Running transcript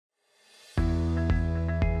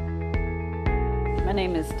My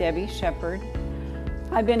name is Debbie Shepard.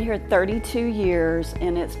 I've been here 32 years,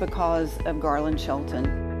 and it's because of Garlyn Shelton.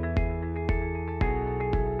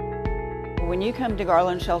 When you come to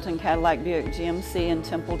Garlyn Shelton Cadillac Buick GMC in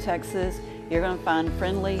Temple, Texas, you're going to find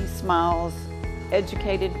friendly smiles,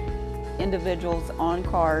 educated individuals on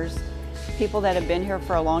cars, people that have been here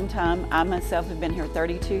for a long time. I myself have been here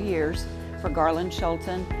 32 years for Garlyn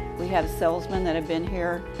Shelton. We have salesmen that have been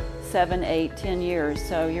here 7, 8, 10 years,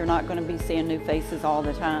 so you're not going to be seeing new faces all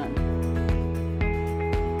the time.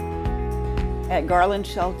 At Garlyn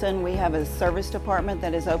Shelton, we have a service department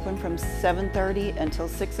that is open from 7:30 until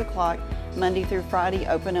 6 o'clock, Monday through Friday,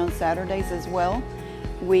 open on Saturdays as well.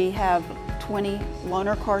 We have 20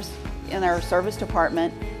 loaner cars in our service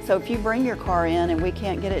department, so if you bring your car in and we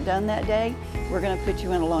can't get it done that day, we're going to put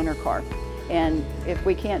you in a loaner car. And if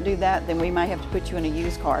we can't do that, then we might have to put you in a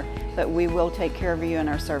used car, but we will take care of you in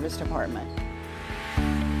our service department.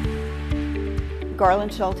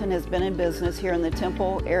 Garlyn Shelton has been in business here in the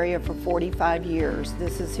Temple area for 45 years.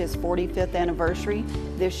 This is his 45th anniversary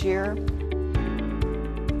this year.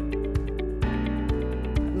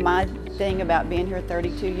 My thing about being here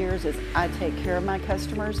 32 years is I take care of my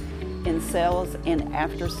customers in sales and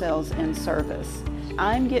after sales and service.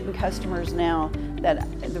 I'm getting customers now that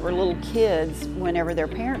were little kids whenever their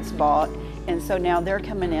parents bought, and so now they're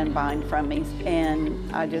coming in buying from me,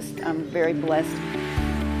 and I'm very blessed